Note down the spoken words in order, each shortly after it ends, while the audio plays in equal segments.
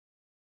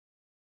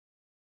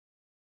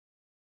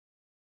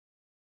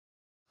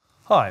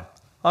Hi,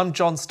 I'm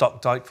John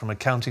Stokdyk from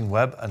Accounting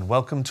Web and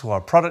welcome to our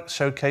product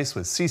showcase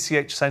with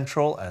CCH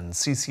Central and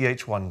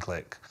CCH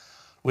OneClick.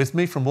 With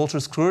me from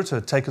Wolters Kluwer to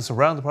take us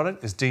around the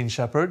product is Dean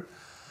Shepherd.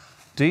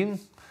 Dean,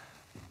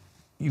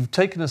 you've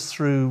taken us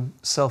through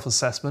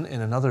self-assessment in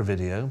another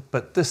video,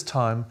 but this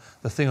time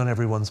the thing on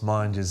everyone's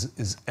mind is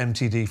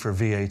MTD for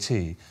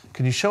VAT.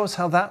 Can you show us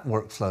how that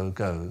workflow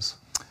goes?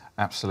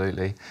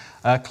 Absolutely.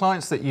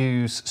 Clients that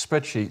use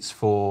spreadsheets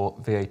for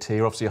VAT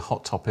are obviously a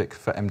hot topic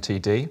for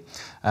MTD,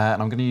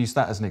 and I'm going to use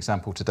that as an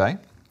example today.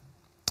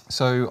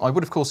 So I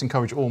would of course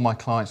encourage all my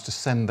clients to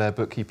send their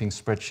bookkeeping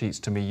spreadsheets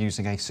to me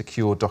using a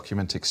secure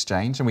document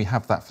exchange, and we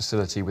have that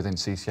facility within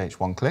CCH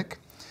OneClick.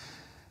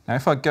 Now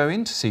if I go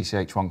into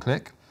CCH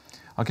OneClick,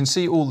 I can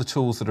see all the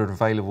tools that are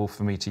available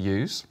for me to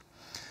use.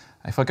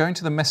 If I go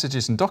into the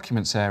Messages and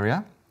Documents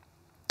area,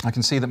 I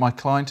can see that my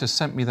client has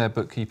sent me their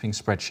bookkeeping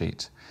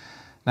spreadsheet.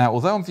 Now,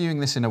 although I'm viewing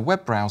this in a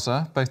web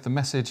browser, both the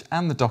message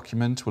and the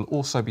document will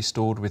also be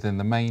stored within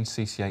the main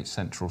CCH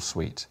Central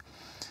suite.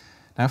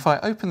 Now, if I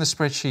open the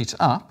spreadsheet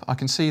up, I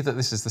can see that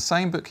this is the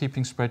same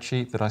bookkeeping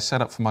spreadsheet that I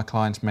set up for my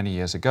clients many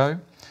years ago.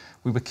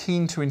 We were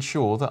keen to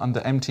ensure that under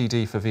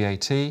MTD for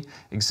VAT,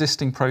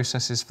 existing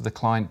processes for the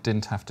client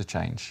didn't have to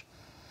change.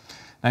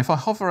 Now, if I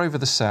hover over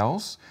the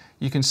cells,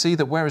 you can see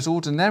that whereas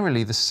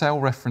ordinarily the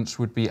cell reference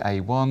would be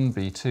A1,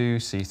 B2,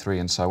 C3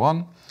 and so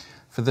on,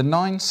 for the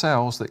 9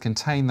 cells that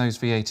contain those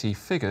VAT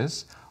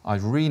figures,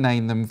 I've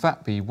renamed them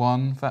VAT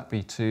B1, VAT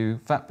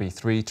B2, VAT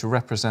B3 to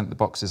represent the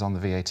boxes on the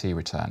VAT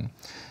return.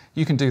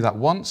 You can do that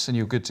once and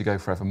you're good to go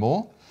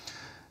forevermore.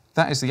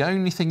 That is the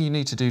only thing you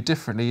need to do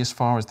differently as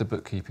far as the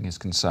bookkeeping is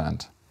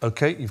concerned.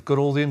 Okay, you've got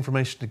all the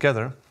information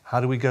together.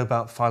 How do we go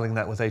about filing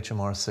that with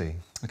HMRC?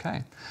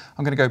 Okay,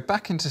 I'm going to go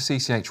back into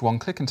CCH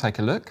OneClick and take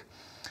a look.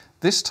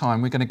 This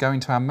time we're going to go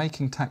into our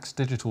Making Tax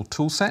Digital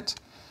toolset.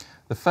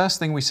 The first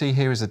thing we see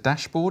here is a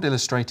dashboard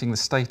illustrating the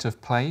state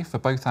of play for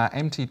both our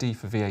MTD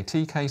for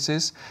VAT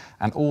cases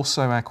and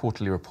also our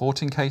quarterly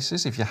reporting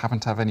cases if you happen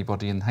to have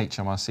anybody in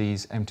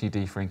HMRC's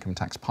MTD for Income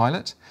Tax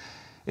Pilot.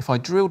 If I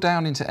drill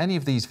down into any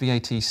of these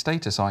VAT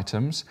status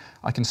items,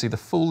 I can see the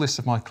full list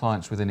of my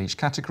clients within each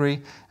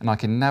category, and I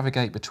can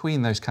navigate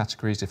between those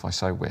categories if I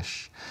so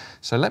wish.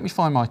 So let me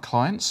find my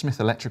client, Smith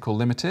Electrical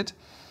Limited.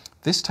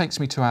 This takes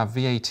me to our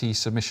VAT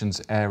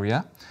submissions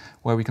area,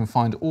 where we can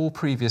find all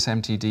previous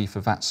MTD for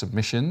VAT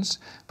submissions,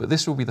 but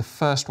this will be the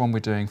first one we're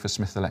doing for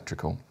Smith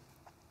Electrical.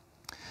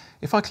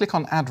 If I click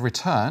on Add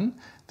Return,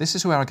 this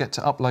is where I get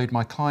to upload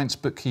my client's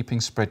bookkeeping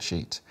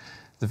spreadsheet.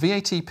 The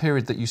VAT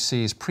period that you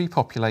see is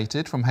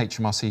pre-populated from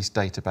HMRC's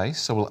database,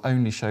 so we'll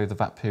only show the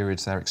VAT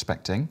periods they're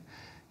expecting.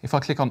 If I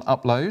click on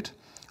Upload,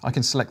 I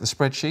can select the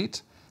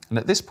spreadsheet, and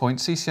at this point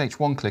CCH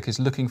OneClick is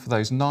looking for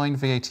those 9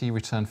 VAT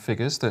return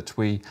figures that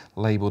we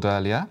labelled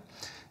earlier.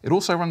 It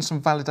also runs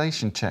some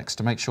validation checks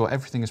to make sure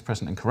everything is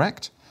present and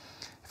correct.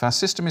 If our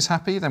system is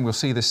happy, then we'll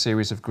see this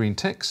series of green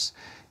ticks.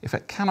 If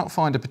it cannot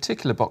find a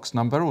particular box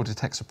number or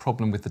detects a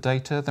problem with the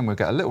data, then we'll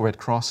get a little red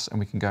cross and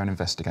we can go and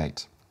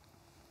investigate.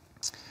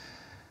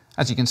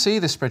 As you can see,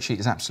 this spreadsheet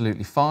is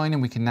absolutely fine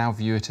and we can now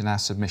view it in our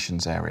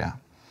submissions area.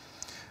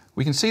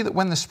 We can see that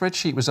when the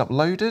spreadsheet was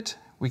uploaded,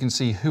 we can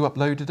see who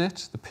uploaded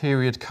it, the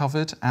period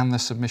covered and the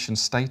submission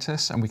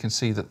status, and we can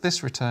see that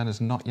this return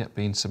has not yet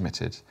been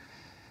submitted.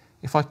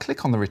 If I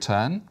click on the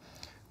return,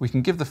 we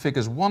can give the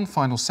figures one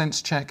final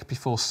sense check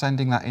before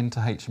sending that into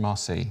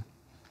HMRC.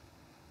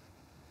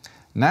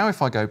 Now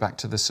if I go back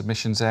to the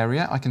submissions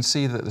area, I can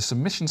see that the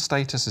submission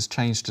status has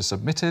changed to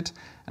submitted,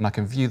 and I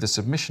can view the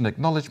submission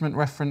acknowledgement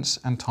reference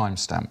and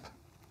timestamp.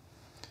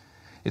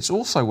 It's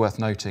also worth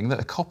noting that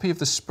a copy of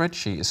the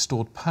spreadsheet is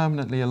stored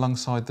permanently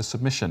alongside the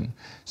submission,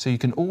 so you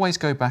can always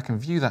go back and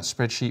view that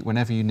spreadsheet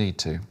whenever you need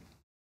to.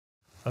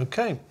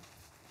 Okay.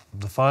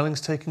 The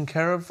filing's taken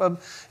care of.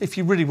 If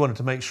you really wanted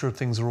to make sure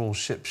things are all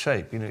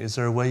ship-shape, is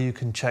there a way you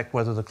can check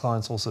whether the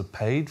client's also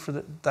paid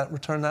for that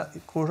return that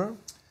quarter?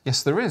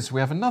 Yes, there is.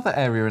 We have another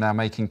area in our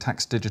Making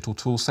Tax Digital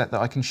toolset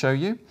that I can show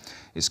you.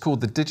 It's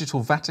called the Digital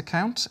VAT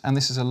Account, and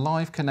this is a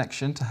live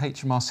connection to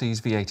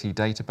HMRC's VAT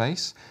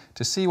database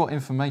to see what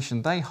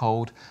information they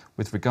hold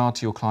with regard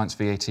to your client's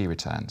VAT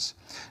returns.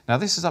 Now,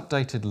 this is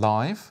updated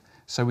live,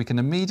 so we can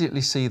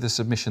immediately see the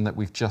submission that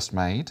we've just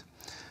made.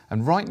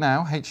 And right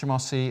now,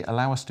 HMRC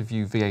allow us to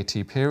view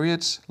VAT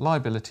periods,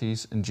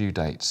 liabilities and due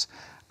dates.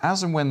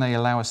 As and when they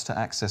allow us to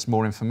access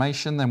more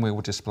information, then we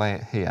will display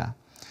it here.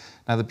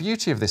 Now the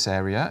beauty of this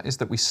area is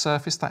that we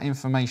surface that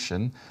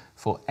information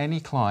for any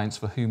clients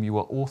for whom you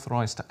are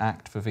authorised to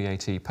act for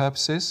VAT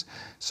purposes.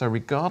 So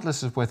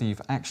regardless of whether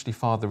you've actually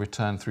filed the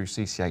return through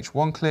CCH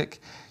OneClick,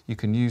 you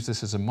can use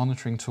this as a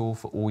monitoring tool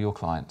for all your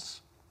clients.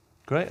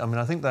 Great.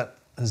 I think that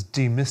has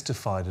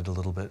demystified it a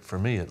little bit for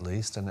me at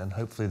least, and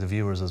hopefully the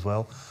viewers as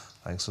well.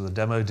 Thanks for the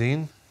demo,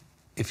 Dean.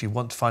 If you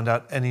want to find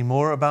out any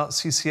more about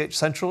CCH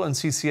Central and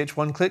CCH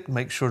OneClick,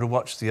 make sure to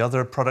watch the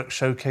other product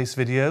showcase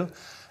video.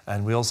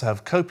 And we also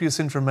have copious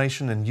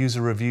information and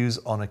user reviews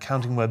on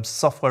Accounting Web's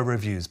software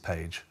reviews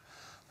page.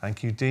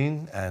 Thank you,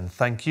 Dean, and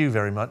thank you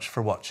very much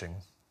for watching.